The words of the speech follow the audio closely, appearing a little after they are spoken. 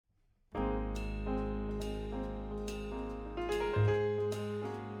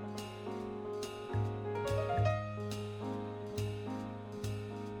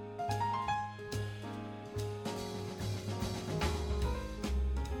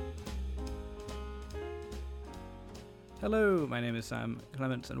Hello, my name is Sam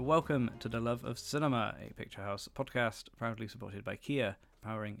Clements and welcome to The Love of Cinema, a Picturehouse podcast proudly supported by Kia,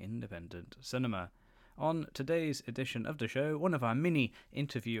 powering independent cinema. On today's edition of the show, one of our mini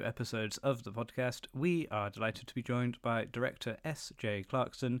interview episodes of the podcast, we are delighted to be joined by director S.J.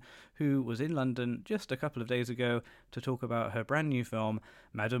 Clarkson, who was in London just a couple of days ago to talk about her brand new film,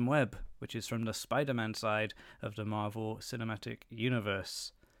 Madam Web, which is from the Spider-Man side of the Marvel Cinematic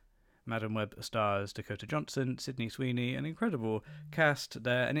Universe. Madam Web stars Dakota Johnson, Sydney Sweeney, an incredible cast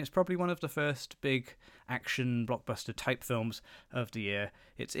there, and it's probably one of the first big action blockbuster type films of the year.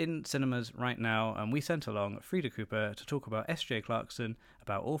 It's in cinemas right now, and we sent along Frida Cooper to talk about S.J. Clarkson,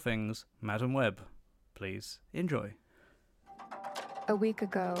 about all things Madam Web. Please enjoy. A week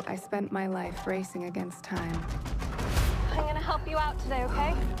ago, I spent my life racing against time, I'm gonna help you out today,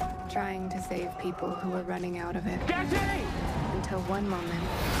 okay? trying to save people who were running out of it. Jesse! Until one moment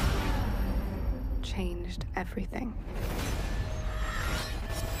changed everything.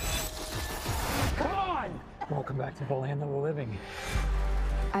 Come on! Welcome back to the land of the living.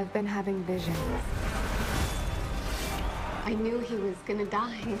 I've been having visions. I knew he was gonna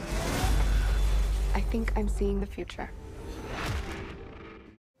die. I think I'm seeing the future.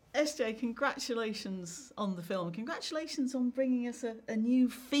 SJ, congratulations on the film. Congratulations on bringing us a new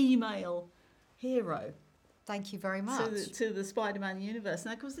female hero Thank you very much. to the Spider-Man universe.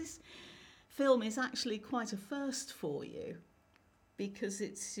 Now, because this film is actually quite a first for you, because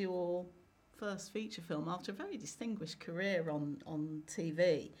it's your first feature film after a very distinguished career on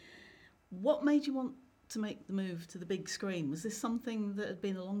TV. What made you want to make the move to the big screen? Was this something that had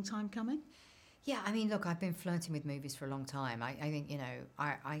been a long time coming? Yeah, I mean, look, I've been flirting with movies for a long time. I think, you know,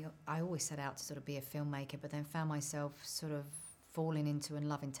 I always set out to sort of be a filmmaker, but then found myself sort of falling into and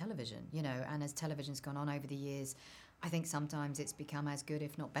loving television, you know, and as television's gone on over the years, I think sometimes it's become as good,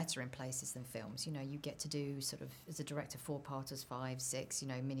 if not better in places than films. You know, you get to do sort of, as a director, 4-parters, 5, 6, you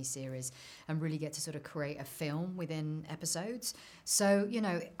know, miniseries, and really get to sort of create a film within episodes. So, you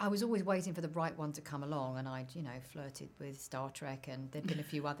know, I was always waiting for the right one to come along, and I'd, you know, flirted with Star Trek, and there'd been a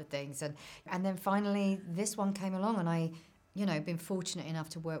few other things. And then finally this one came along, and I, you know, been fortunate enough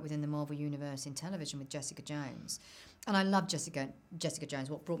to work within the Marvel Universe in television with Jessica Jones. And I love Jessica Jones.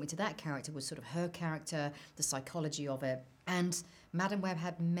 What brought me to that character was sort of her character, the psychology of it. And Madam Web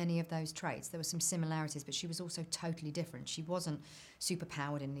had many of those traits. There were some similarities, but she was also totally different. She wasn't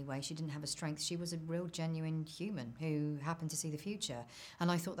superpowered in any way. She didn't have a strength. She was a real, genuine human who happened to see the future.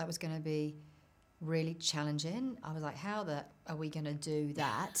 And I thought that was going to be really challenging. I was like, how are we going to do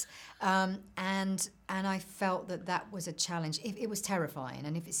that? And I felt that was a challenge. It was terrifying,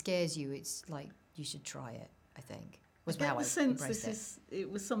 and if it scares you, it's like you should try it, I think. Was I how get I the sense embraced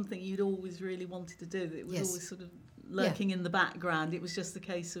it was something you'd always really wanted to do. That it was Yes. always sort of lurking in the background. It was just a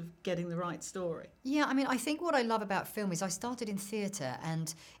case of getting the right story. Yeah, I mean, I think what I love about film is I started in theatre,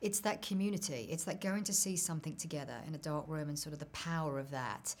 and it's that community. It's that going to see something together in a dark room, and sort of the power of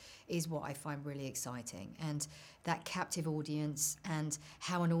that is what I find really exciting. And that captive audience, and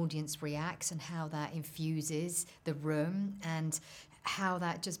how an audience reacts, and how that infuses the room, and how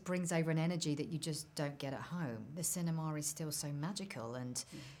that just brings over an energy that you just don't get at home. The cinema is still so magical, and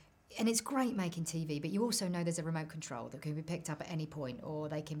it's great making TV, but you also know there's a remote control that can be picked up at any point, or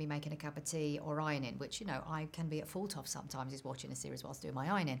they can be making a cup of tea or ironing, which, you know, I can be at fault of sometimes, is watching a series whilst doing my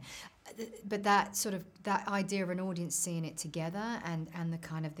ironing. But that idea of an audience seeing it together, and the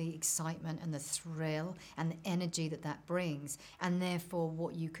kind of the excitement and the thrill and the energy that brings, and therefore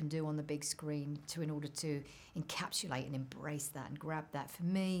what you can do on the big screen in order to encapsulate and embrace that and grab that, for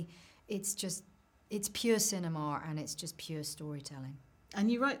me, it's pure cinema, and it's just pure storytelling. And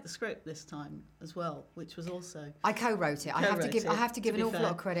you wrote the script this time as well, which was also... I co-wrote it. I have to give an awful fair.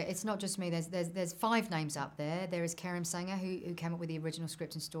 lot of credit. It's not just me. There's 5 names up there. There is Kerem Sanger, who came up with the original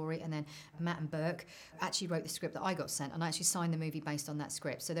script and story, and then Matt and Burke actually wrote the script that I got sent, and I actually signed the movie based on that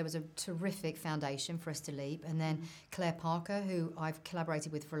script. So there was a terrific foundation for us to leap. And then Claire Parker, who I've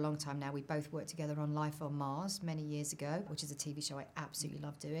collaborated with for a long time now. We both worked together on Life on Mars many years ago, which is a TV show I absolutely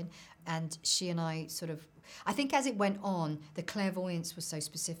love doing. And she and I sort of... I think as it went on, the clairvoyance was so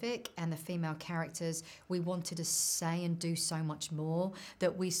specific, and the female characters, we wanted to say and do so much more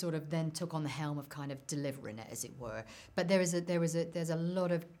that we sort of then took on the helm of kind of delivering it, as it were. But there's a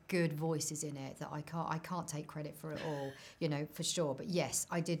lot of good voices in it that I can't take credit for it all, you know, for sure. But yes,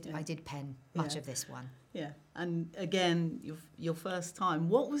 I did pen much of this one. Yeah, and again, your first time.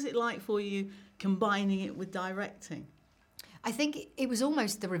 What was it like for you combining it with directing? I think it was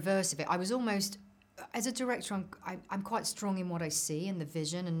almost the reverse of it. I was almost as a director, I'm quite strong in what I see and the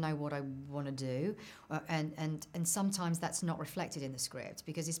vision and know what I want to do, and sometimes that's not reflected in the script,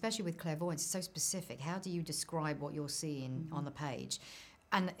 because especially with clairvoyance, it's so specific. How do you describe what you're seeing on the page?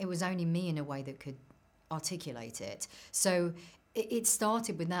 And it was only me in a way that could articulate it. So it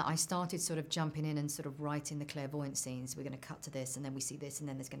started with that. I started sort of jumping in and sort of writing the clairvoyant scenes. We're going to cut to this, and then we see this, and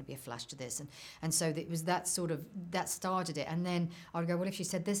then there's going to be a flash to this, and so it was that sort of that started it. And then I would go, well, if she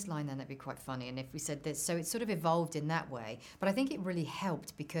said this line, then that'd be quite funny, and if we said this, so it sort of evolved in that way. But I think it really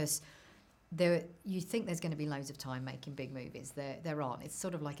helped because you think there's going to be loads of time making big movies. There aren't. It's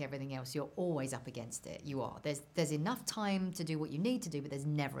sort of like everything else. You're always up against it. You are. There's enough time to do what you need to do, but there's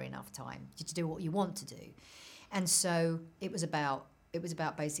never enough time to do what you want to do. And so it was about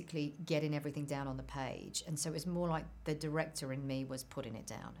basically getting everything down on the page. And so it was more like the director in me was putting it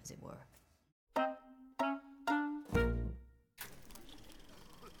down, as it were.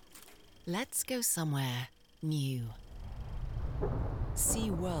 Let's go somewhere new.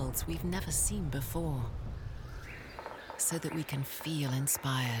 See worlds we've never seen before, so that we can feel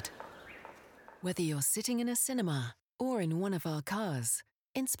inspired. Whether you're sitting in a cinema or in one of our cars,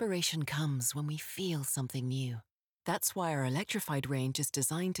 inspiration comes when we feel something new. That's why our electrified range is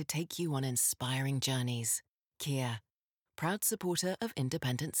designed to take you on inspiring journeys. Kia, proud supporter of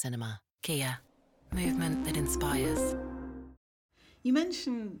independent cinema. Kia, movement that inspires. You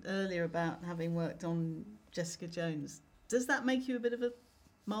mentioned earlier about having worked on Jessica Jones. Does that make you a bit of a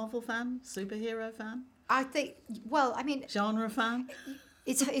Marvel fan, superhero fan? I think, well, I mean... Genre fan?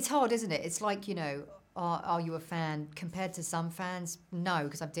 It's hard, isn't it? It's like, you know... Are you a fan? Compared to some fans, no,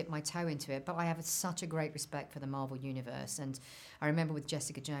 because I've dipped my toe into it. But I have such a great respect for the Marvel Universe. And I remember with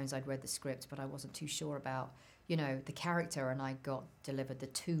Jessica Jones, I'd read the script, but I wasn't too sure about, you know, the character. And I got delivered the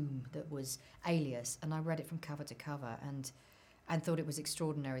tomb that was Alias. And I read it from cover to cover and thought it was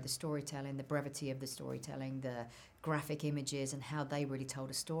extraordinary. The storytelling, the brevity of the storytelling, the graphic images and how they really told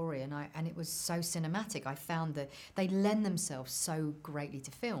a story. And it was so cinematic. I found that they lend themselves so greatly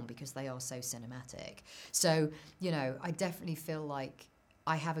to film because they are so cinematic. So, you know, I definitely feel like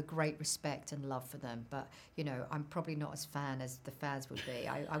I have a great respect and love for them. But, you know, I'm probably not as fan as the fans would be.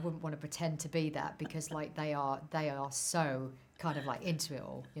 I wouldn't want to pretend to be that because, like, they are so kind of, like, into it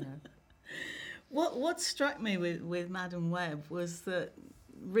all, you know. What struck me with Madam Web was that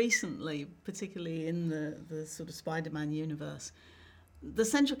recently, particularly in the sort of Spider-Man universe, the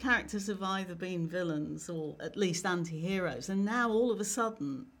central characters have either been villains or at least anti-heroes, and now all of a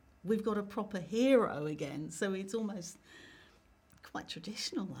sudden we've got a proper hero again. So it's almost quite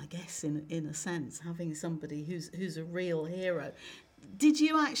traditional, I guess, in a sense, having somebody who's a real hero. Did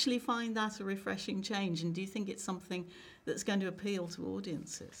you actually find that a refreshing change, and do you think it's something that's going to appeal to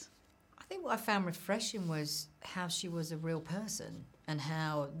audiences? I think what I found refreshing was how she was a real person and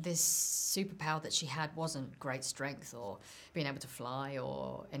how this superpower that she had wasn't great strength or being able to fly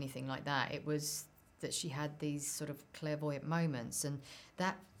or anything like that. It was that she had these sort of clairvoyant moments, and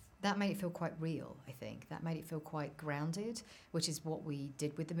that made it feel quite real, I think. That made it feel quite grounded, which is what we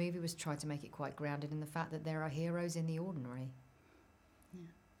did with the movie, was try to make it quite grounded in the fact that there are heroes in the ordinary. Yeah.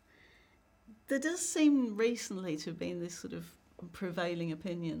 There does seem recently to have been this sort of prevailing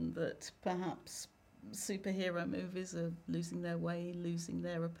opinion that perhaps superhero movies are losing their way, losing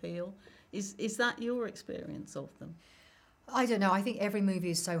their appeal. Is that your experience of them? I don't know. I think every movie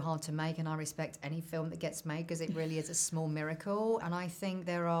is so hard to make, and I respect any film that gets made because it really is a small miracle. And I think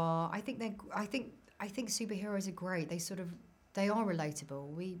I think superheroes are great. They are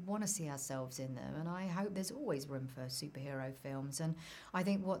relatable. We want to see ourselves in them, and I hope there's always room for superhero films. And I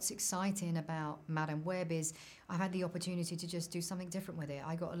think what's exciting about Madam Web is I've had the opportunity to just do something different with it.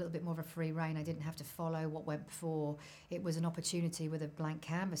 I got a little bit more of a free rein. I didn't have to follow what went before. It was an opportunity with a blank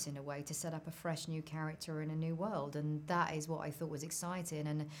canvas in a way to set up a fresh new character in a new world, and that is what I thought was exciting.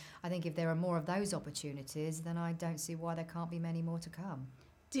 And I think if there are more of those opportunities, then I don't see why there can't be many more to come.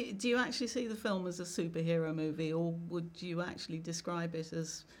 Do you actually see the film as a superhero movie, or would you actually describe it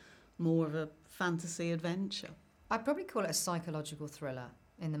as more of a fantasy adventure? I'd probably call it a psychological thriller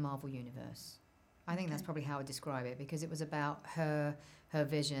in the Marvel Universe. I think that's probably how I would describe it, because it was about her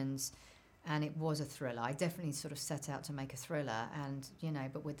visions, and it was a thriller. I definitely sort of set out to make a thriller, and, you know,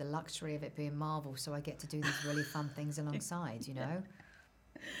 but with the luxury of it being Marvel, so I get to do these really fun things alongside, you know.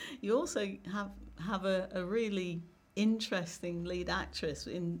 You also have a really interesting lead actress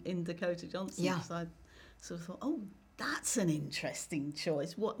in Dakota Johnson. Yeah. So I sort of thought, oh, that's an interesting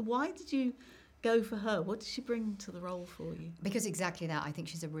choice. Why did you go for her? What did she bring to the role for you? Because exactly that. I think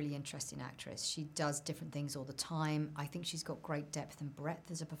she's a really interesting actress. She does different things all the time. I think she's got great depth and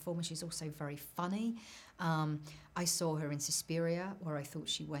breadth as a performer. She's also very funny. I saw her in Suspiria, where I thought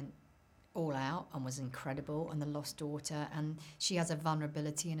she went all out and was incredible, and the lost daughter, and she has a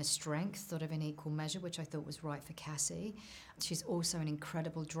vulnerability and a strength sort of in equal measure, which I thought was right for Cassie. She's also an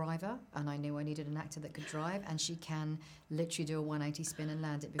incredible driver, and I knew I needed an actor that could drive, and she can literally do a 180 spin and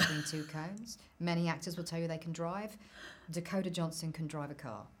land it between two cones. Many actors will tell you they can drive. Dakota Johnson can drive a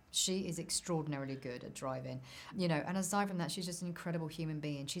car. She is extraordinarily good at driving, and aside from that, she's just an incredible human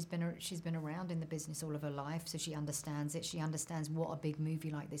being. She's been around in the business all of her life, so she understands it. She understands what a big movie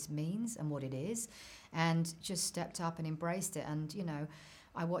like this means and what it is, and just stepped up and embraced it. And,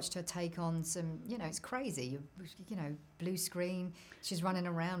 I watched her take on some, it's crazy, blue screen. She's running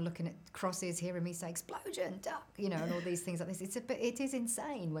around looking at crosses, hearing me say explosion, duck, and all these things like this. It is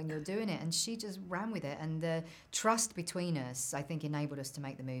insane when you're doing it. And she just ran with it. And the trust between us, I think, enabled us to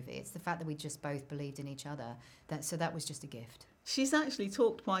make the movie. It's the fact that we just both believed in each other. So that was just a gift. She's actually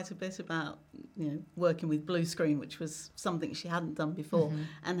talked quite a bit about, working with blue screen, which was something she hadn't done before,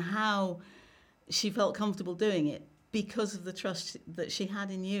 and how she felt comfortable doing it because of the trust that she had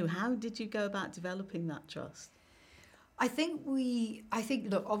in you. How did you go about developing that trust? I think,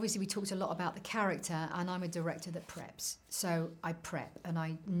 look, obviously we talked a lot about the character, and I'm a director that preps. So I prep, and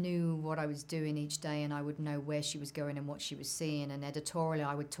I knew what I was doing each day, and I would know where she was going and what she was seeing. And editorially,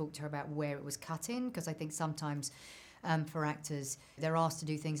 I would talk to her about where it was cutting, because I think sometimes for actors, they're asked to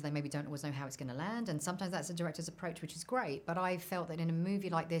do things and they maybe don't always know how it's going to land, and sometimes that's a director's approach, which is great. But I felt that in a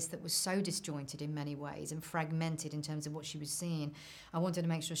movie like this that was so disjointed in many ways and fragmented in terms of what she was seeing, I wanted to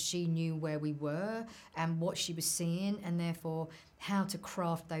make sure she knew where we were and what she was seeing, and therefore how to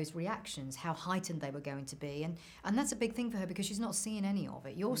craft those reactions, how heightened they were going to be. And that's a big thing for her, because she's not seeing any of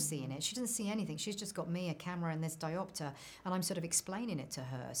it. You're seeing it. She doesn't see anything. She's just got me, a camera, and this diopter, and I'm sort of explaining it to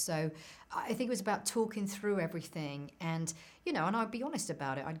her. So I think it was about talking through everything, and and I'd be honest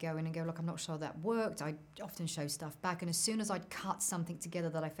about it. I'd go in and go, look, I'm not sure that worked. I'd often show stuff back, and as soon as I'd cut something together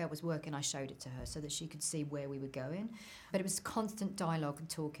that I felt was working, I showed it to her so that she could see where we were going. But it was constant dialogue and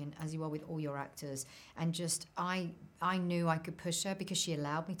talking, as you are with all your actors, and just I knew I could push her because she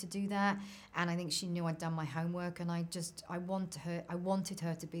allowed me to do that, and I think she knew I'd done my homework, and I wanted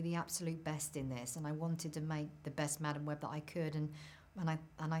her to be the absolute best in this, and I wanted to make the best Madam Web that I could, and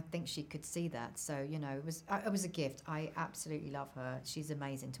I think she could see that. So it was a gift. I absolutely love her. She's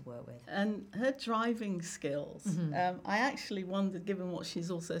amazing to work with. And her driving skills. I actually wondered, given what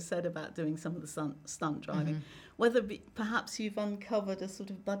she's also said about doing some of the stunt driving, whether perhaps you've uncovered a sort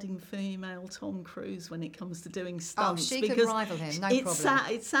of budding female Tom Cruise when it comes to doing stunts. Oh, she could rival him, no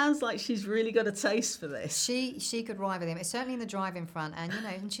problem. It sounds like she's really got a taste for this. She could rival him. It's certainly in the driving front, and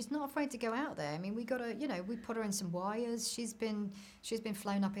and she's not afraid to go out there. I mean, we got to, we put her in some wires. She's been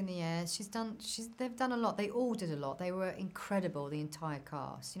flown up in the air. They've done a lot. They all did a lot. They were incredible, the entire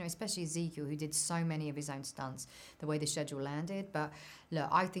cast. Especially Ezekiel, who did so many of his own stunts, the way the schedule landed. But look,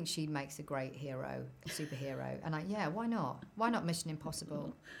 I think she makes a great superhero. And why not? Why not Mission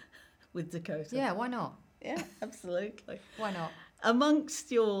Impossible? With Dakota. Yeah, why not? Yeah, absolutely. Why not?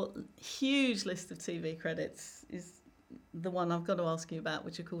 Amongst your huge list of TV credits is the one I've got to ask you about,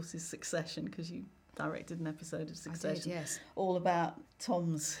 which of course is Succession, because you directed an episode of Succession. I did, yes. All about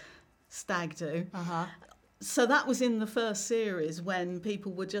Tom's stag do. Uh-huh. So that was in the first series when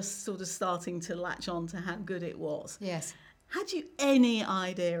people were just sort of starting to latch on to how good it was. Yes. Had you any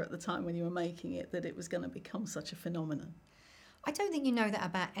idea at the time when you were making it that it was going to become such a phenomenon? I don't think you know that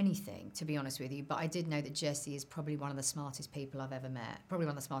about anything, to be honest with you, but I did know that Jesse is probably one of the smartest people I've ever met, probably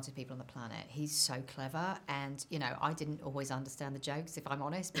one of the smartest people on the planet. He's so clever, and, I didn't always understand the jokes, if I'm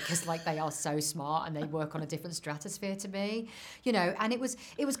honest, because, they are so smart and they work on a different stratosphere to me, and it was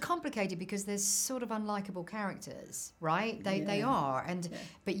complicated because there's sort of unlikable characters, right? They are,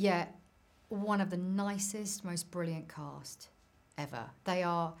 but yet one of the nicest, most brilliant cast ever. They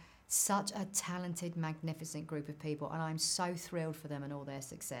are such a talented, magnificent group of people, and I'm so thrilled for them and all their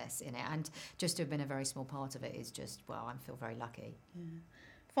success in it. And just to have been a very small part of it is just, I feel very lucky. Yeah.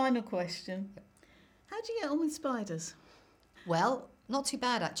 Final question. How do you get on with spiders? Well, not too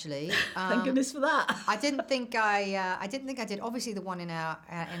bad actually. Thank goodness for that. I didn't think I did. Obviously, the one in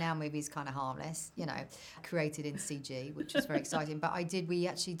our movie is kind of harmless, created in CG, which is very exciting. But we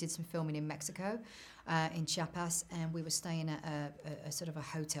actually did some filming in Mexico, in Chiapas, and we were staying at a sort of a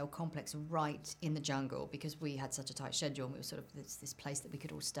hotel complex right in the jungle because we had such a tight schedule, and we were sort of this place that we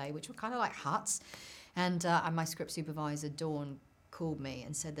could all stay, which were kind of like huts. And my script supervisor Dawn called me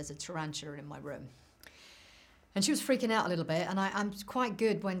and said, "There's a tarantula in my room." And she was freaking out a little bit, and I'm quite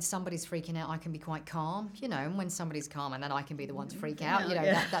good when somebody's freaking out. I can be quite calm, and when somebody's calm, and then I can be the one to freak out,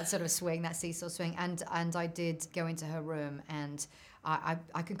 that sort of swing, that seesaw swing. And I did go into her room, and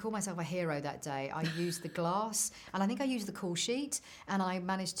I can call myself a hero that day. I used the glass, and I think I used the call sheet, and I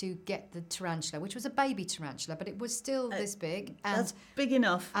managed to get the tarantula, which was a baby tarantula, but it was still this big. And, that's big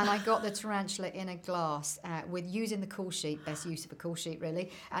enough. And I got the tarantula in a glass with using the call sheet, best use of a call sheet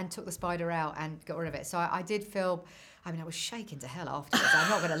really, and took the spider out and got rid of it. So I did feel, I mean, I was shaking to hell afterwards, I'm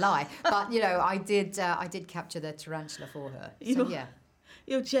not going to lie. But, you know, I did capture the tarantula for her. So, yeah.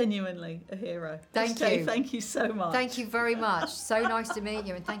 You're genuinely a hero. Thank you. Thank you so much. Thank you very much. So nice to meet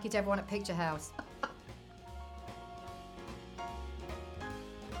you, and thank you to everyone at Picturehouse.